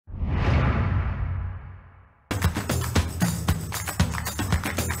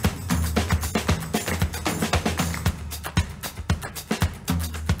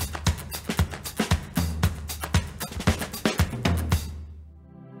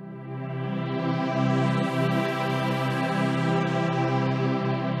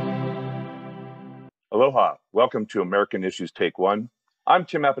Aloha. Welcome to American Issues Take One. I'm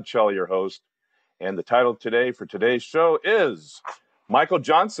Tim Apicella, your host, and the title today for today's show is Michael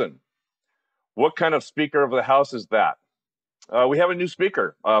Johnson. What kind of Speaker of the House is that? We have a new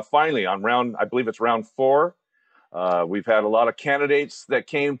speaker, finally, on I believe it's round 4. We've had a lot of candidates that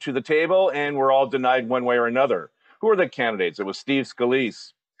came to the table, and were all denied one way or another. Who are the candidates? It was Steve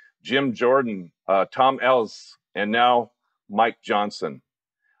Scalise, Jim Jordan, Tom Ellis, and now Mike Johnson.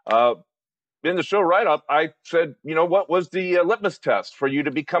 In the show write-up, I said, what was the litmus test for you to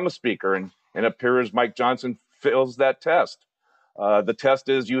become a speaker? And it appears Mike Johnson fills that test. The test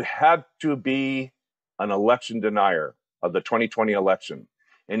is you had to be an election denier of the 2020 election.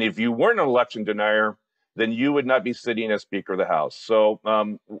 And if you weren't an election denier, then you would not be sitting as Speaker of the House. So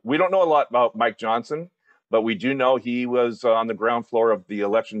we don't know a lot about Mike Johnson, but we do know he was on the ground floor of the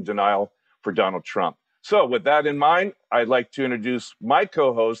election denial for Donald Trump. So with that in mind, I'd like to introduce my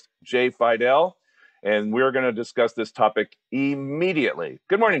co-host, Jay Fidell, and we're going to discuss this topic immediately.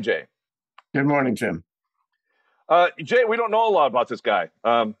 Good morning, Jay. Good morning, Tim. Jay, we don't know a lot about this guy.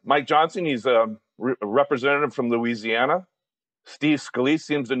 Mike Johnson, he's a representative from Louisiana. Steve Scalise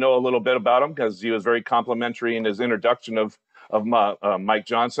seems to know a little bit about him because he was very complimentary in his introduction of Mike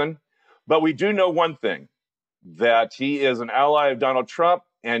Johnson. But we do know one thing, that he is an ally of Donald Trump,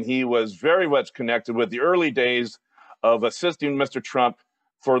 and he was very much connected with the early days of assisting Mr. Trump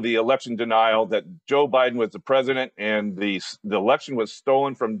for the election denial, that Joe Biden was the president and the election was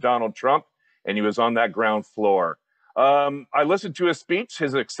stolen from Donald Trump, and he was on that ground floor. I listened to his speech,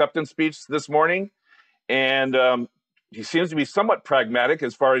 his acceptance speech this morning, and he seems to be somewhat pragmatic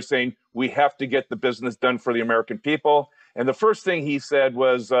as far as saying we have to get the business done for the American people. And the first thing he said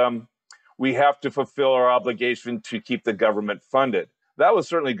was we have to fulfill our obligation to keep the government funded. That was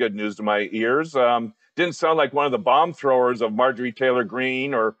certainly good news to my ears. Didn't sound like one of the bomb throwers of Marjorie Taylor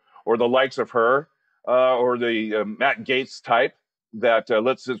Greene or the likes of her or the Matt Gaetz type that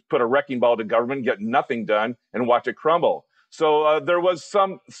let's just put a wrecking ball to government, get nothing done, and watch it crumble. So there was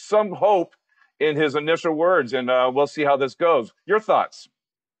some hope in his initial words, and we'll see how this goes. Your thoughts?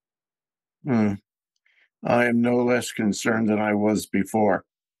 I am no less concerned than I was before.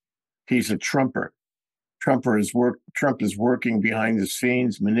 He's a Trumper. Trump is working behind the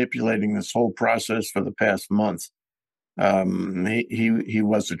scenes, manipulating this whole process for the past month. He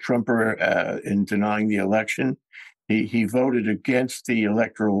was a Trumper in denying the election. He voted against the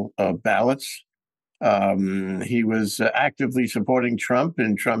electoral ballots. He was actively supporting Trump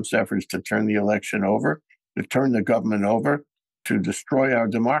in Trump's efforts to turn the election over, to turn the government over, to destroy our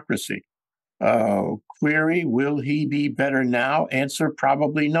democracy. Query, will he be better now? Answer,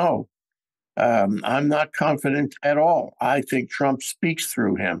 probably no. I'm not confident at all. I think Trump speaks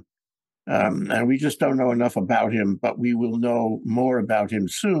through him. And we just don't know enough about him, but we will know more about him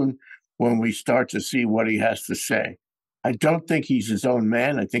soon when we start to see what he has to say. I don't think he's his own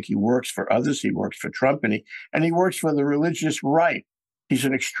man. I think he works for others. He works for Trump, and he works for the religious right. He's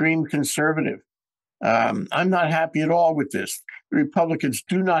an extreme conservative. I'm not happy at all with this. The Republicans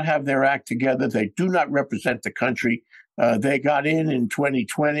do not have their act together. They do not represent the country. They got in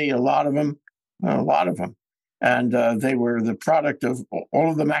 2020, a lot of them. And they were the product of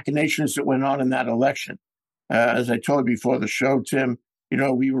all of the machinations that went on in that election. As I told you before the show, Tim,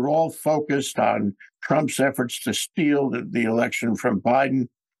 we were all focused on Trump's efforts to steal the election from Biden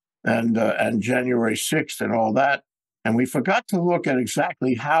and January 6th and all that. And we forgot to look at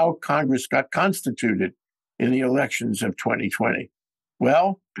exactly how Congress got constituted in the elections of 2020.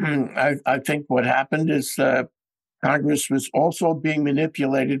 Well, I think what happened is Congress was also being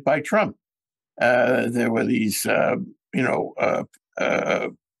manipulated by Trump. There were these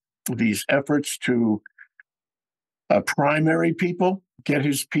efforts to primary people, get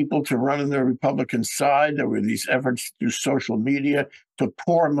his people to run on the Republican side. There were these efforts through social media to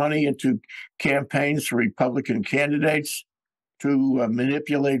pour money into campaigns for Republican candidates, to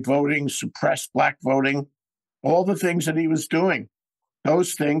manipulate voting, suppress Black voting, all the things that he was doing.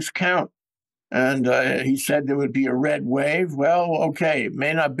 Those things count. And he said there would be a red wave. Well, okay, it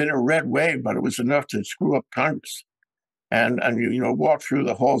may not have been a red wave, but it was enough to screw up Congress. And you walk through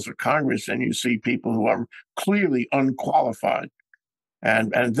the halls of Congress and you see people who are clearly unqualified.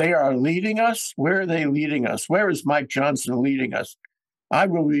 And they are leading us. Where are they leading us? Where is Mike Johnson leading us? I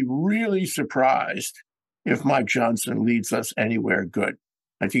will be really surprised if Mike Johnson leads us anywhere good.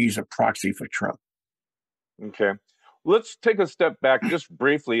 I think he's a proxy for Trump. Okay. Let's take a step back just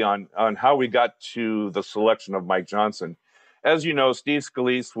briefly on how we got to the selection of Mike Johnson. As you know, Steve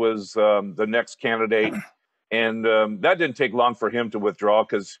Scalise was the next candidate, and that didn't take long for him to withdraw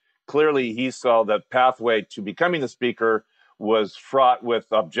because clearly he saw the pathway to becoming the speaker was fraught with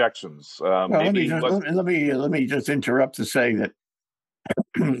objections. Well, Maybe let me just interrupt to say that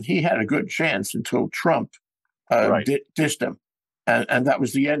he had a good chance until Trump right. dissed him, and that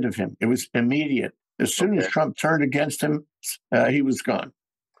was the end of him. It was immediate. As soon as Trump turned against him, he was gone.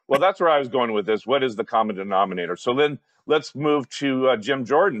 Well, that's where I was going with this. What is the common denominator? So then let's move to Jim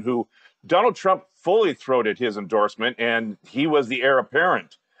Jordan, who Donald Trump fully throated his endorsement, and he was the heir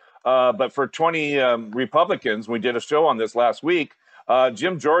apparent. But for 20 Republicans, we did a show on this last week.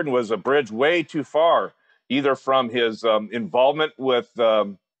 Jim Jordan was a bridge way too far, either from his involvement with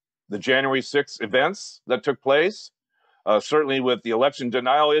the January 6th events that took place, certainly with the election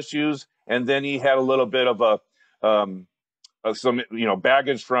denial issues, and then he had a little bit of some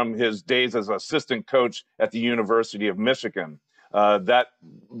baggage from his days as assistant coach at the University of Michigan. That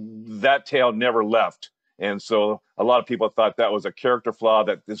tale never left, and so a lot of people thought that was a character flaw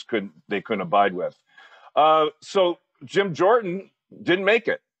that they couldn't abide with. So Jim Jordan didn't make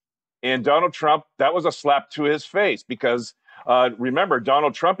it, and Donald Trump, that was a slap to his face because remember,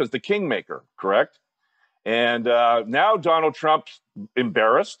 Donald Trump is the kingmaker, correct? And now Donald Trump's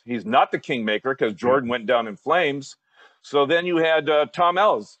embarrassed. He's not the kingmaker because Jordan went down in flames. So then you had Tom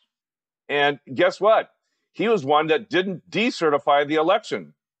Ellis. And guess what? He was one that didn't decertify the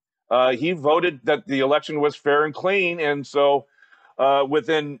election. He voted that the election was fair and clean. And so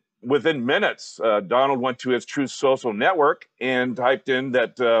within minutes, Donald went to his Truth Social network and typed in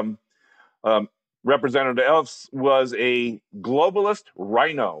that Representative Ellis was a globalist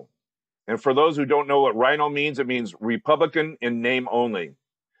RINO. And for those who don't know what RINO means, it means Republican in name only.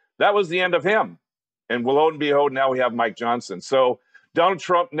 That was the end of him. And lo and behold, now we have Mike Johnson. So Donald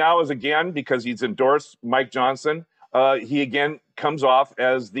Trump now is again, because he's endorsed Mike Johnson, he again comes off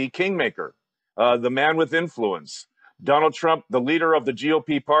as the kingmaker, the man with influence. Donald Trump, the leader of the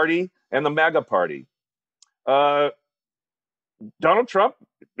GOP party and the MAGA party. Donald Trump,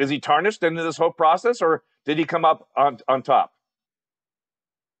 is he tarnished into this whole process, or did he come up on top?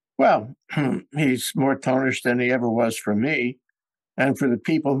 Well, he's more tarnished than he ever was for me and for the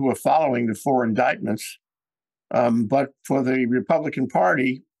people who are following the 4 indictments. But for the Republican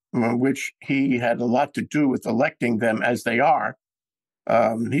Party, which he had a lot to do with electing them as they are,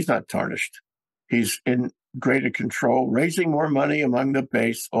 he's not tarnished. He's in greater control, raising more money among the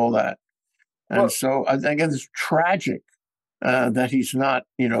base, all that. And so I think it's tragic that he's not,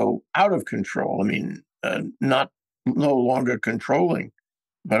 out of control. I mean, no longer controlling.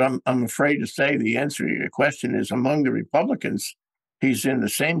 But I'm afraid to say the answer to your question is among the Republicans, he's in the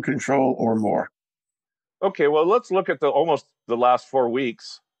same control or more. Okay, well, let's look at almost the last 4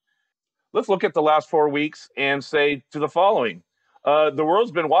 weeks. Let's look at the last 4 weeks and say to the following. The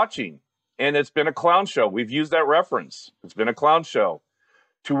world's been watching, and it's been a clown show. We've used that reference. It's been a clown show.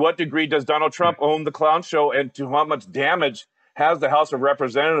 To what degree does Donald Trump own the clown show, and to how much damage has the House of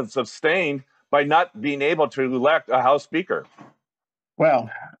Representatives sustained by not being able to elect a House Speaker?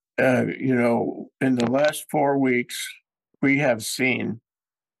 Well, in the last 4 weeks, we have seen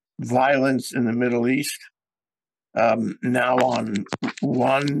violence in the Middle East, now on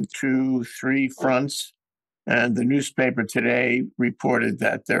 1, 2, 3 fronts. And the newspaper today reported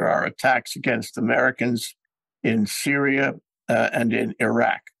that there are attacks against Americans in Syria and in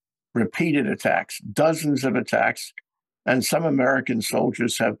Iraq, repeated attacks, dozens of attacks, and some American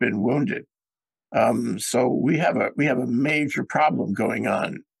soldiers have been wounded. So we have a major problem going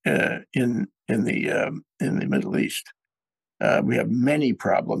on in the Middle East. We have many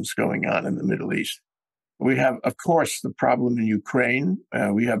problems going on in the Middle East. We have, of course, the problem in Ukraine.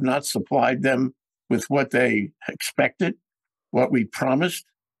 We have not supplied them with what they expected, what we promised.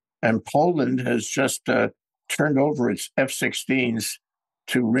 And Poland has just turned over its F-16s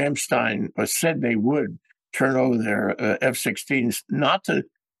to Ramstein, or said they would turn over their F-16s, not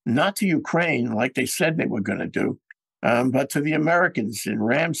to Ukraine like they said they were going to do, but to the Americans in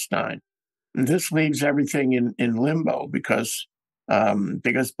Ramstein. And this leaves everything in limbo because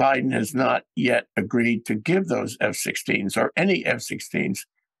Biden has not yet agreed to give those F-16s or any F-16s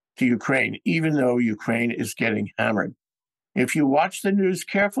to Ukraine, even though Ukraine is getting hammered. If you watch the news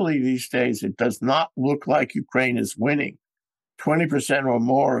carefully these days, it does not look like Ukraine is winning. 20% or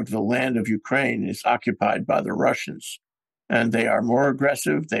more of the land of Ukraine is occupied by the Russians, and they are more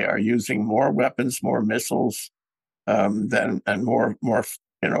aggressive. They are using more weapons, more missiles, and more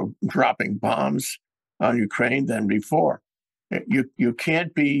dropping bombs on Ukraine than before. You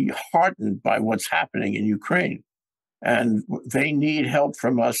can't be heartened by what's happening in Ukraine, and they need help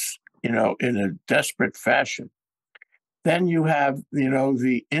from us, in a desperate fashion. Then you have,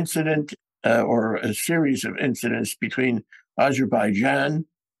 the incident or a series of incidents between Azerbaijan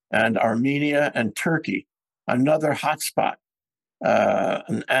and Armenia and Turkey, another hotspot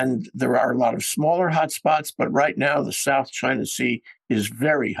And there are a lot of smaller hotspots, but right now the South China Sea is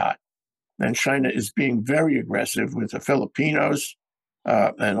very hot. And China is being very aggressive with the Filipinos.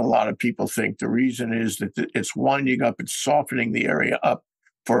 And a lot of people think the reason is that it's winding up, it's softening the area up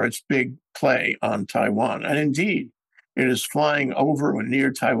for its big play on Taiwan. And indeed, it is flying over and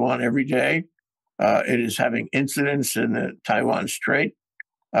near Taiwan every day. It is having incidents in the Taiwan Strait.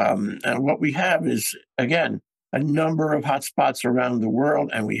 And what we have is, again, a number of hotspots around the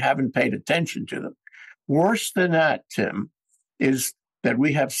world, and we haven't paid attention to them. Worse than that, Tim, is that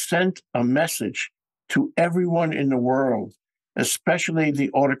we have sent a message to everyone in the world, especially the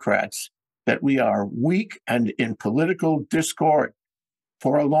autocrats, that we are weak and in political discord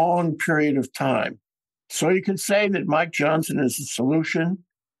for a long period of time. So you can say that Mike Johnson is the solution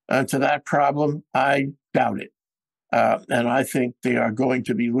to that problem. I doubt it. And I think they are going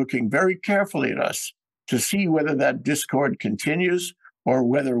to be looking very carefully at us to see whether that discord continues or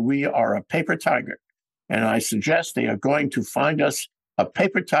whether we are a paper tiger. And I suggest they are going to find us a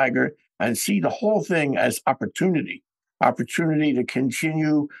paper tiger and see the whole thing as opportunity to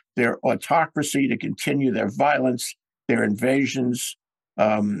continue their autocracy, to continue their violence, their invasions,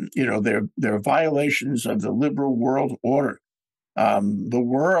 their violations of the liberal world order. The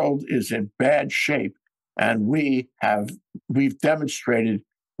world is in bad shape, and we've demonstrated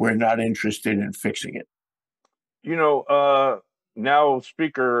we're not interested in fixing it. Now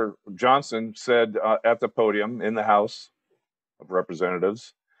Speaker Johnson said at the podium in the House of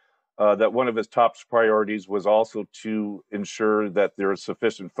Representatives that one of his top priorities was also to ensure that there is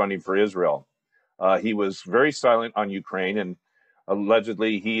sufficient funding for Israel. He was very silent on Ukraine, and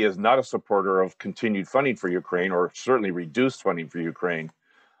allegedly he is not a supporter of continued funding for Ukraine, or certainly reduced funding for Ukraine.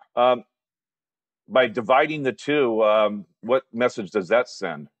 By dividing the two, what message does that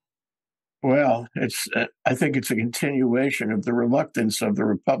send? Well, I think it's a continuation of the reluctance of the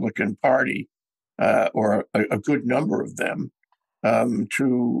Republican Party, or a good number of them,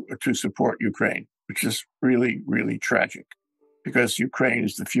 to support Ukraine, which is really, really tragic, because Ukraine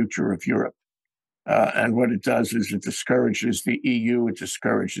is the future of Europe. And what it does is it discourages the EU, it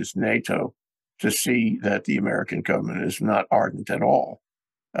discourages NATO to see that the American government is not ardent at all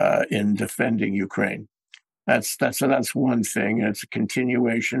in defending Ukraine. That's one thing. And it's a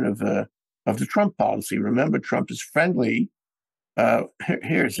continuation of the Trump policy. Remember, Trump is friendly.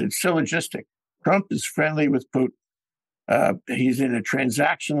 It's syllogistic. Trump is friendly with Putin. He's in a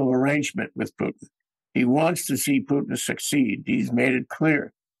transactional arrangement with Putin. He wants to see Putin succeed. He's made it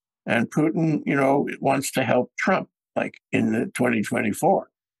clear. And Putin, wants to help Trump, like in the 2024,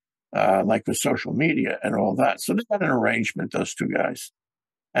 like with social media and all that. So they've got an arrangement, those two guys.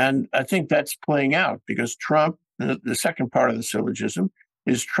 And I think that's playing out because Trump, the second part of the syllogism,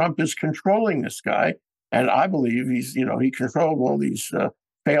 is Trump is controlling this guy. And I believe he controlled all these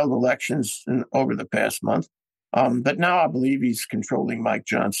failed elections over the past month. But now I believe he's controlling Mike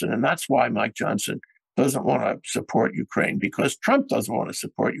Johnson. And that's why Mike Johnson doesn't want to support Ukraine, because Trump doesn't want to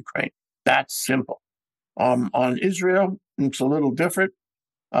support Ukraine. That's simple. On Israel, it's a little different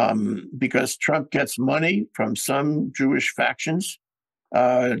because Trump gets money from some Jewish factions.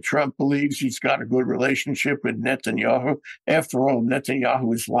 Trump believes he's got a good relationship with Netanyahu. After all,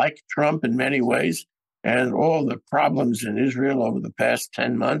 Netanyahu is like Trump in many ways. And all the problems in Israel over the past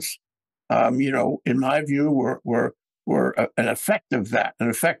 10 months, in my view, were an effect of that, an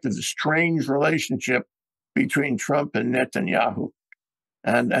effect of the strange relationship between Trump and Netanyahu.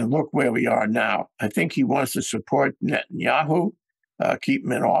 And look where we are now. I think he wants to support Netanyahu, keep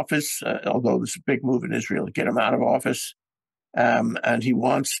him in office, although there's a big move in Israel to get him out of office. And he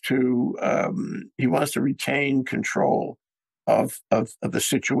wants to retain control of the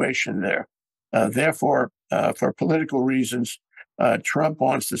situation there. Therefore, for political reasons, Trump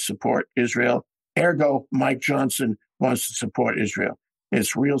wants to support Israel. Ergo, Mike Johnson wants to support Israel.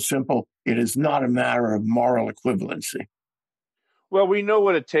 It's real simple. It is not a matter of moral equivalency. Well, we know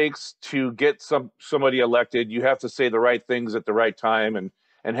what it takes to get somebody elected. You have to say the right things at the right time and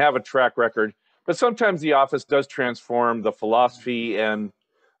have a track record. But sometimes the office does transform the philosophy and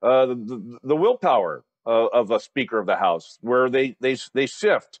the willpower of a Speaker of the House, where they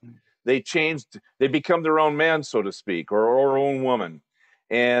shift, they change, they become their own man, so to speak, or own woman,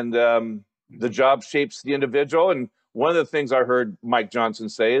 and the job shapes the individual. And one of the things I heard Mike Johnson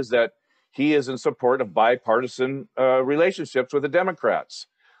say is that he is in support of bipartisan relationships with the Democrats.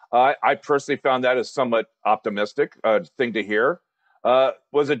 I personally found that as somewhat optimistic thing to hear.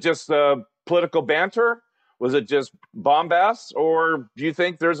 Was it just political banter? Was it just bombast? Or do you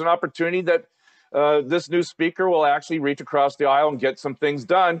think there's an opportunity that this new speaker will actually reach across the aisle and get some things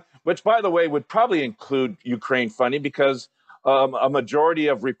done, which, by the way, would probably include Ukraine funding, because a majority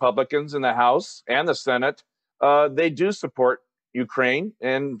of Republicans in the House and the Senate, they do support Ukraine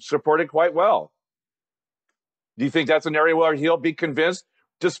and support it quite well. Do you think that's an area where he'll be convinced,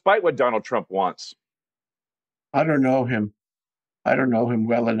 despite what Donald Trump wants? I don't know him. I don't know him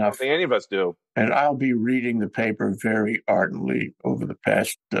well I don't enough. think any of us do. And I'll be reading the paper very ardently over the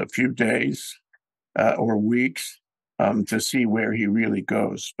past few days or weeks to see where he really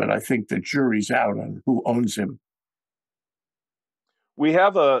goes. But I think the jury's out on who owns him. We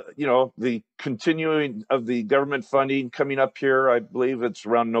have the continuing of the government funding coming up here. I believe it's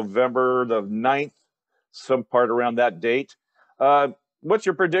around November the 9th, some part around that date. What's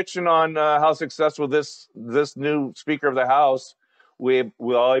your prediction on how successful this new Speaker of the House will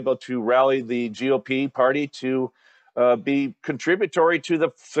all able to rally the GOP party to be contributory to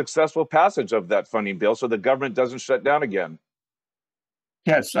the successful passage of that funding bill, so the government doesn't shut down again?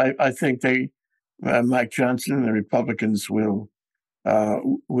 Yes, I think Mike Johnson and the Republicans will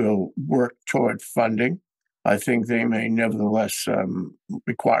work toward funding. I think they may nevertheless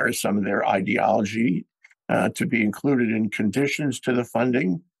require some of their ideology to be included in conditions to the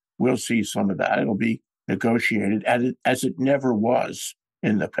funding. We'll see some of that. It'll be negotiated as it never was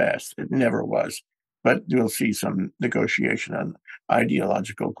in the past. It never was. But we'll see some negotiation on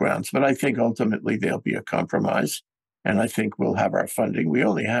ideological grounds. But I think ultimately there'll be a compromise. And I think we'll have our funding. We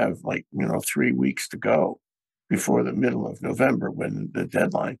only have 3 weeks to go before the middle of November, when the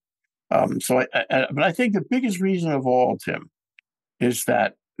deadline. But I think the biggest reason of all, Tim, is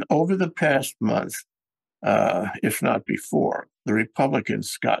that over the past month, if not before, the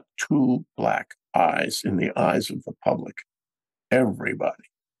Republicans got two black eyes in the eyes of the public. Everybody.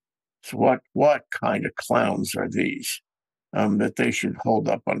 So what kind of clowns are these that they should hold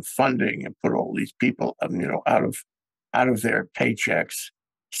up on funding and put all these people out of their paychecks?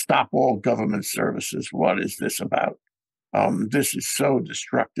 Stop all government services. What is this about? This is so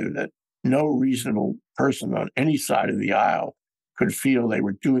destructive that no reasonable person on any side of the aisle could feel they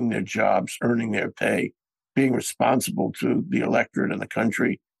were doing their jobs, earning their pay, being responsible to the electorate and the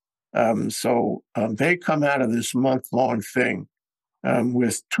country. So they come out of this month-long thing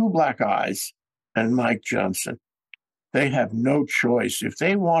with two black eyes and Mike Johnson. They have no choice. If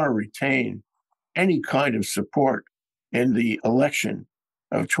they want to retain any kind of support in the election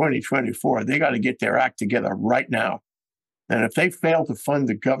of 2024, they got to get their act together right now. And if they fail to fund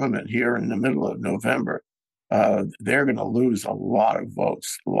the government here in the middle of November, they're going to lose a lot of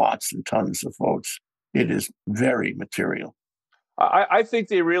votes, lots and tons of votes. It is very material. I think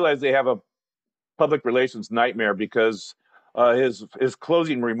they realize they have a public relations nightmare, because his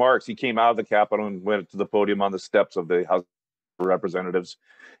closing remarks, he came out of the Capitol and went to the podium on the steps of the House of Representatives.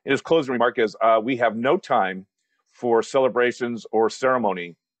 And his closing remark is, we have no time for celebrations or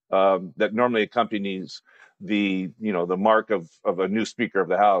ceremony that normally accompanies the mark of a new Speaker of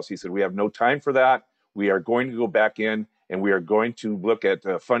the House. He said, we have no time for that. We are going to go back in and we are going to look at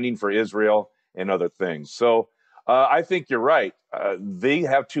funding for Israel and other things. So I think you're right. They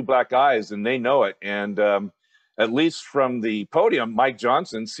have two black eyes and they know it. And at least from the podium, Mike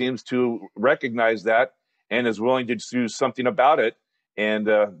Johnson seems to recognize that and is willing to do something about it and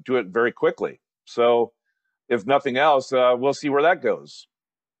do it very quickly. So if nothing else, we'll see where that goes.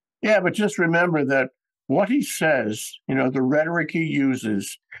 Yeah, but just remember that what he says, the rhetoric he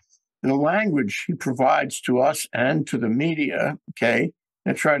uses, the language he provides to us and to the media, okay,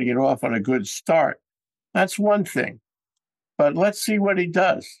 and try to get off on a good start, that's one thing. But let's see what he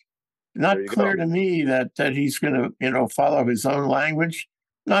does. Not clear to me that he's going to, follow his own language.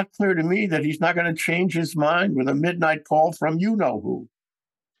 Not clear to me that he's not going to change his mind with a midnight call from you-know-who.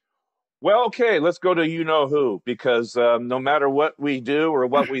 Well, okay, let's go to you-know-who, because no matter what we do or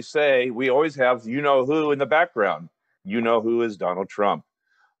what we say, we always have you-know-who in the background. You-know-who is Donald Trump.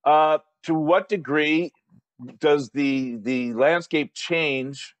 To what degree does the landscape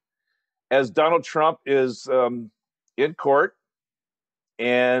change as Donald Trump is in court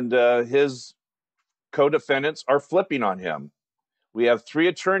and his co-defendants are flipping on him? We have 3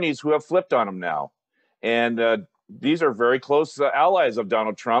 attorneys who have flipped on him now. And these are very close allies of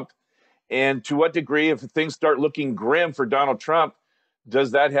Donald Trump. And to what degree, if things start looking grim for Donald Trump,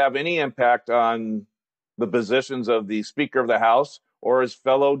 does that have any impact on the positions of the Speaker of the House or his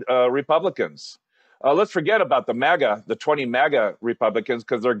fellow Republicans? Let's forget about the 20 MAGA Republicans,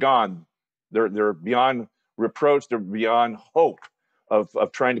 because they're gone. They're beyond reproach. They're beyond hope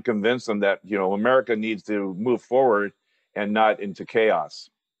of trying to convince them that, America needs to move forward and not into chaos.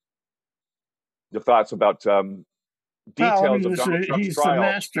 The thoughts about details of Donald Trump's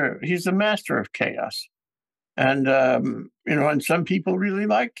trial. He's the master of chaos. And, and some people really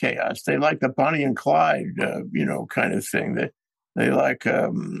like chaos. They like the Bonnie and Clyde, kind of thing. They like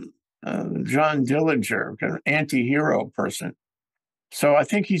John Dillinger, an anti-hero person. So I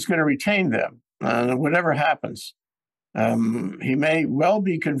think he's going to retain them, whatever happens. He may well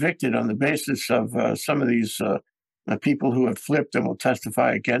be convicted on the basis of some of these people who have flipped and will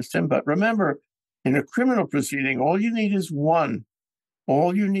testify against him. But remember, in a criminal proceeding, all you need is one.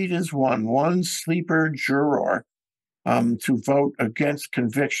 All you need is one sleeper juror to vote against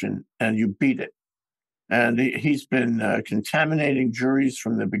conviction, and you beat it. And he's been contaminating juries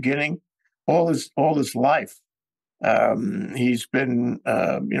from the beginning, all his life. He's been,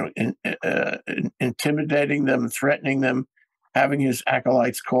 intimidating them, threatening them, having his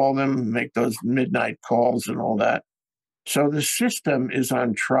acolytes call them, make those midnight calls and all that. So the system is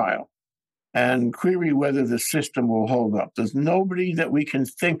on trial, and query whether the system will hold up. There's nobody that we can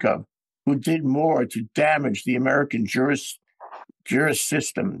think of who did more to damage the American juris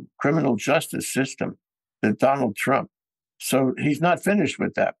system, criminal justice system, than Donald Trump. So he's not finished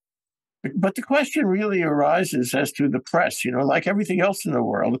with that. But the question really arises as to the press, like everything else in the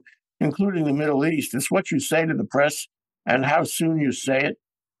world, including the Middle East. It's what you say to the press and how soon you say it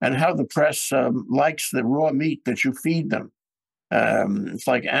and how the press likes the raw meat that you feed them. It's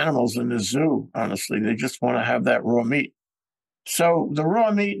like animals in the zoo, honestly. They just want to have that raw meat. So the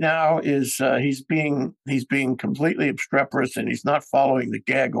raw meat now is he's being completely obstreperous, and he's not following the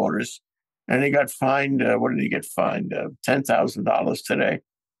gag orders. And he got fined. What did he get fined? $10,000 today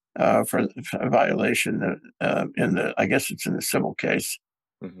for a violation I guess it's in the civil case.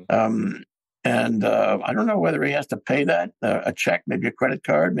 Mm-hmm. And I don't know whether he has to pay that, a check, maybe a credit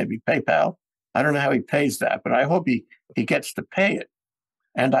card, maybe PayPal. I don't know how he pays that, but I hope he gets to pay it.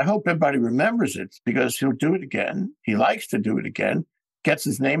 And I hope everybody remembers it, because he'll do it again. He likes to do it again, gets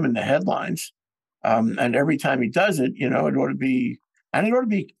his name in the headlines. And every time he does it, it ought to be,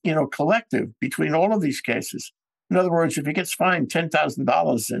 collective between all of these cases. In other words, if he gets fined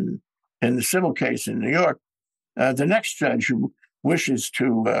 $10,000 in the civil case in New York, the next judge who wishes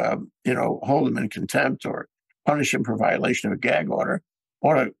to, hold him in contempt or punish him for violation of a gag order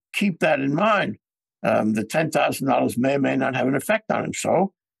ought to keep that in mind. The $10,000 may or may not have an effect on him.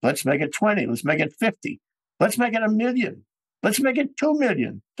 So let's make it 20. Let's make it 50. Let's make it $1 million. Let's make it $2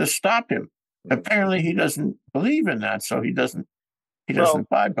 million to stop him. Apparently, he doesn't believe in that, so he doesn't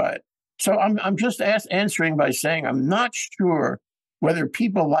abide by it. So I'm just answering by saying I'm not sure whether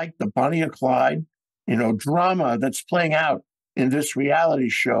people like the Bonnie and Clyde, drama that's playing out in this reality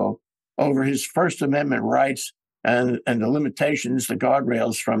show over his First Amendment rights and the limitations, the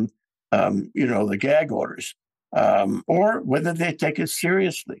guardrails from the gag orders, or whether they take it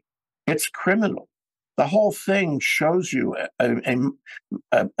seriously. It's criminal. The whole thing shows you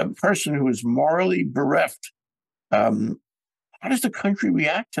a person who is morally bereft. How does the country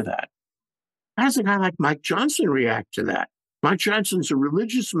react to that? How does a guy like Mike Johnson react to that? Mike Johnson's a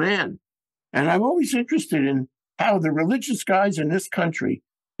religious man. And I'm always interested in how the religious guys in this country,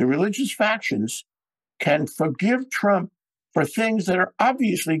 the religious factions, can forgive Trump for things that are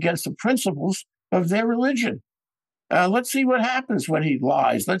obviously against the principles of their religion. Let's see what happens when he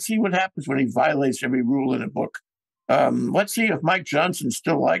lies. Let's see what happens when he violates every rule in a book. Let's see if Mike Johnson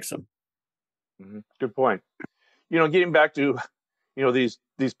still likes him. Mm-hmm. Good point. Getting back to,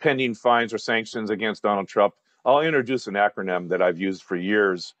 these pending fines or sanctions against Donald Trump, I'll introduce an acronym that I've used for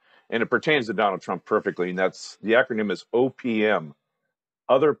years, and it pertains to Donald Trump perfectly. And the acronym is OPM,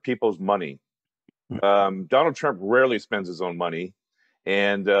 Other People's Money. Donald Trump rarely spends his own money.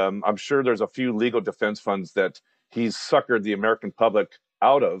 And I'm sure there's a few legal defense funds that he's suckered the American public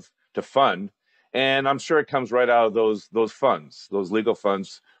out of to fund. And I'm sure it comes right out of those funds, those legal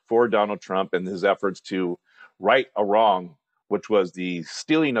funds for Donald Trump and his efforts to right a wrong, which was the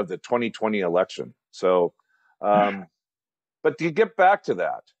stealing of the 2020 election. So, but to get back to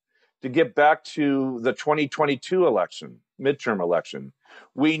that, to get back to the 2022 election, midterm election,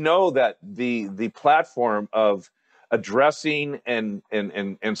 we know that the platform of addressing and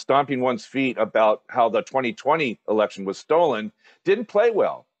stomping one's feet about how the 2020 election was stolen didn't play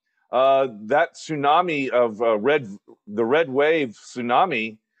well. That tsunami of the red wave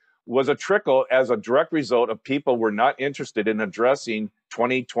tsunami was a trickle as a direct result of people were not interested in addressing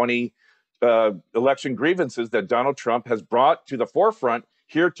 2020 election grievances that Donald Trump has brought to the forefront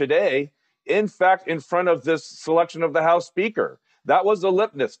here today. In fact, in front of this selection of the House Speaker, that was the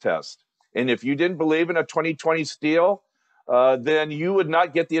litmus test. And if you didn't believe in a 2020 steal, then you would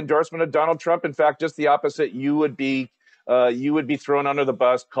not get the endorsement of Donald Trump. In fact, just the opposite. You would be thrown under the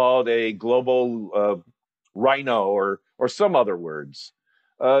bus, called a global RINO or some other words.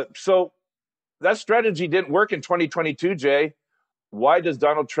 So that strategy didn't work in 2022, Jay. Why does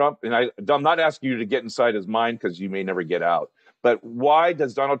Donald Trump, and I'm not asking you to get inside his mind because you may never get out, But why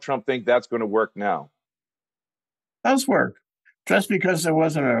does Donald Trump think that's going to work now? Does work. Just because there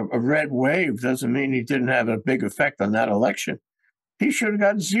wasn't a red wave doesn't mean he didn't have a big effect on that election. He should have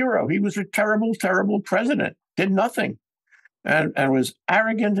gotten zero. He was a terrible, terrible president, did nothing, and was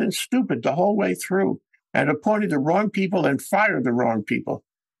arrogant and stupid the whole way through, and appointed the wrong people and fired the wrong people.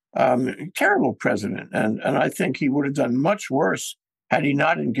 Terrible president. And I think he would have done much worse had he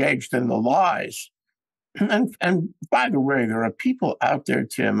not engaged in the lies. And by the way, there are people out there,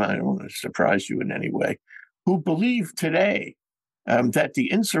 Tim, I don't want to surprise you in any way, who believe today that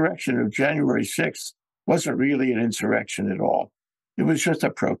the insurrection of January 6th wasn't really an insurrection at all. It was just a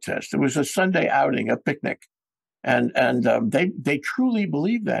protest. It was a Sunday outing, a picnic. And they truly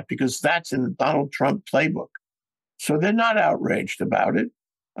believe that because that's in the Donald Trump playbook. So they're not outraged about it.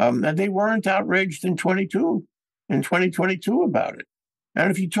 And they weren't outraged in 2022 about it. And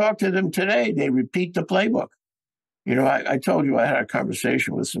if you talk to them today, they repeat the playbook. You know, I told you I had a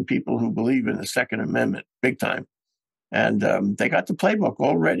conversation with some people who believe in the Second Amendment big time. And they got the playbook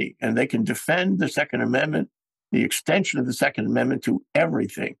already, and they can defend the Second Amendment, the extension of the Second Amendment to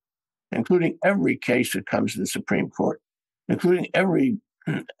everything, including every case that comes to the Supreme Court, including every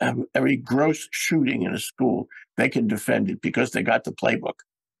gross shooting in a school. They can defend it because they got the playbook.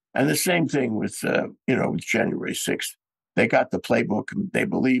 And the same thing with, with January 6th. They got the playbook, and they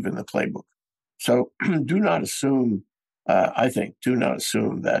believe in the playbook. So do not assume, do not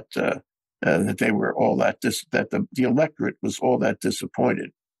assume that that they were all that, that the electorate was all that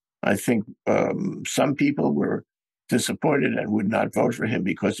disappointed. I think some people were disappointed and would not vote for him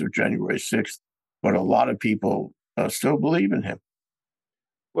because of January 6th, but a lot of people still believe in him.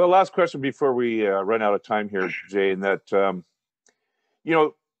 Well, last question before we run out of time here, Jay, and that,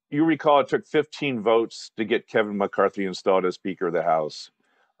 you recall it took 15 votes to get Kevin McCarthy installed as Speaker of the House.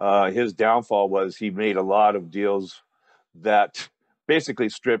 His downfall was he made a lot of deals that basically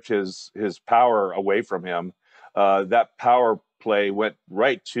stripped his power away from him. That power play went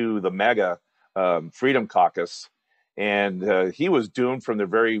right to the MAGA Freedom Caucus, and he was doomed from the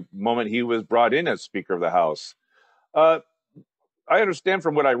very moment he was brought in as Speaker of the House. I understand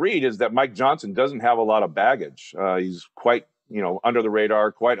from what I read is that Mike Johnson doesn't have a lot of baggage. He's quite, under the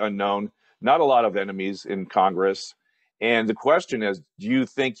radar, quite unknown, not a lot of enemies in Congress. And the question is, do you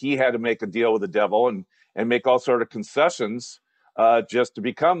think he had to make a deal with the devil and make all sort of concessions just to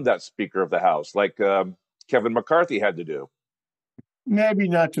become that Speaker of the House, like Kevin McCarthy had to do? Maybe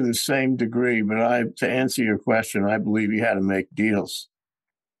not to the same degree, but to answer your question, I believe he had to make deals.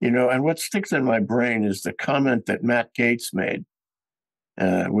 And what sticks in my brain is the comment that Matt Gaetz made,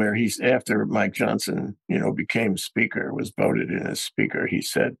 where he's after Mike Johnson, became Speaker, was voted in as Speaker. He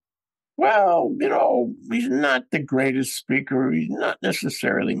said, well, he's not the greatest Speaker. He's not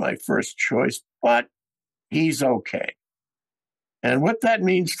necessarily my first choice, but he's okay. And what that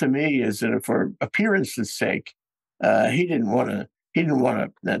means to me is that for appearance's sake, he didn't want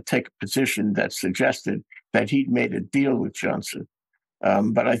to take a position that suggested that he'd made a deal with Johnson.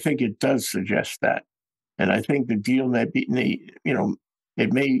 But I think it does suggest that. And I think the deal may be,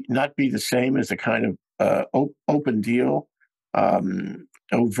 it may not be the same as a kind of open deal,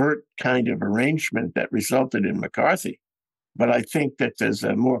 overt kind of arrangement that resulted in McCarthy. But I think that there's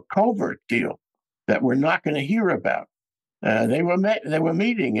a more covert deal that we're not going to hear about. They were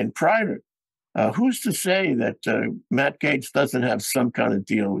meeting in private. Who's to say that Matt Gaetz doesn't have some kind of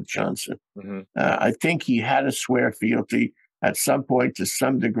deal with Johnson? Mm-hmm. I think he had to swear fealty at some point to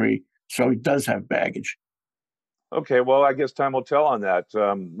some degree, so he does have baggage. Okay, well, I guess time will tell on that.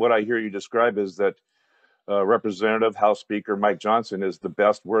 What I hear you describe is that Representative House Speaker Mike Johnson is the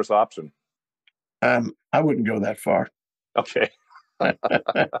best, worst option. I wouldn't go that far. Okay.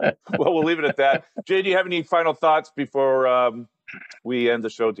 Well, we'll leave it at that. Jay, do you have any final thoughts before we end the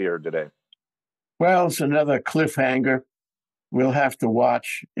show here today? Well, it's another cliffhanger. We'll have to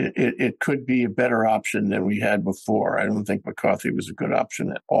watch. It could be a better option than we had before. I don't think McCarthy was a good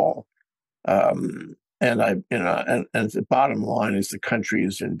option at all. And the bottom line is the country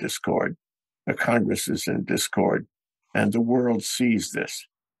is in discord. The Congress is in discord, and the world sees this.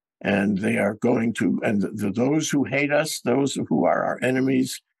 And they are going to, and those who hate us, those who are our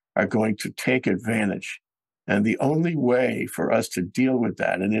enemies, are going to take advantage. And the only way for us to deal with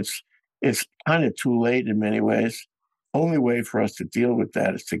that, and it's kind of too late in many ways, only way for us to deal with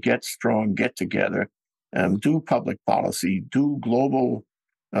that is to get strong, get together, do public policy, do global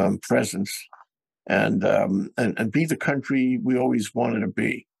presence, and be the country we always wanted to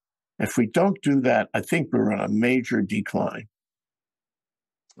be. If we don't do that, I think we're on a major decline.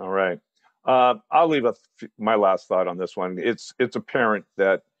 All right. I'll leave my last thought on this one. It's apparent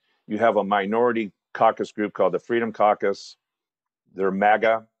that you have a minority caucus group called the Freedom Caucus. They're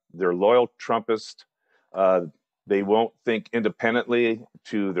MAGA. They're loyal Trumpist. They won't think independently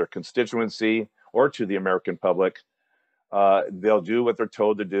to their constituency or to the American public. They'll do what they're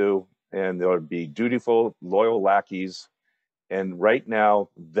told to do, and they'll be dutiful, loyal lackeys. And right now,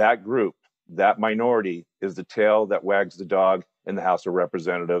 that group, that minority, is the tail that wags the dog in the House of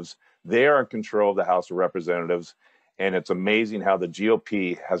Representatives. They are in control of the House of Representatives, and it's amazing how the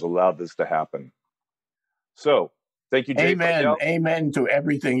GOP has allowed this to happen. So, thank you, Jay. Amen. Fidell. Amen to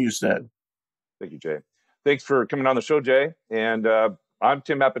everything you said. Thank you, Jay. Thanks for coming on the show, Jay. And I'm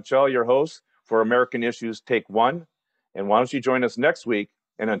Tim Apicella, your host for American Issues Take One. And why don't you join us next week?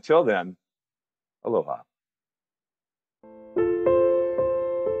 And until then, aloha.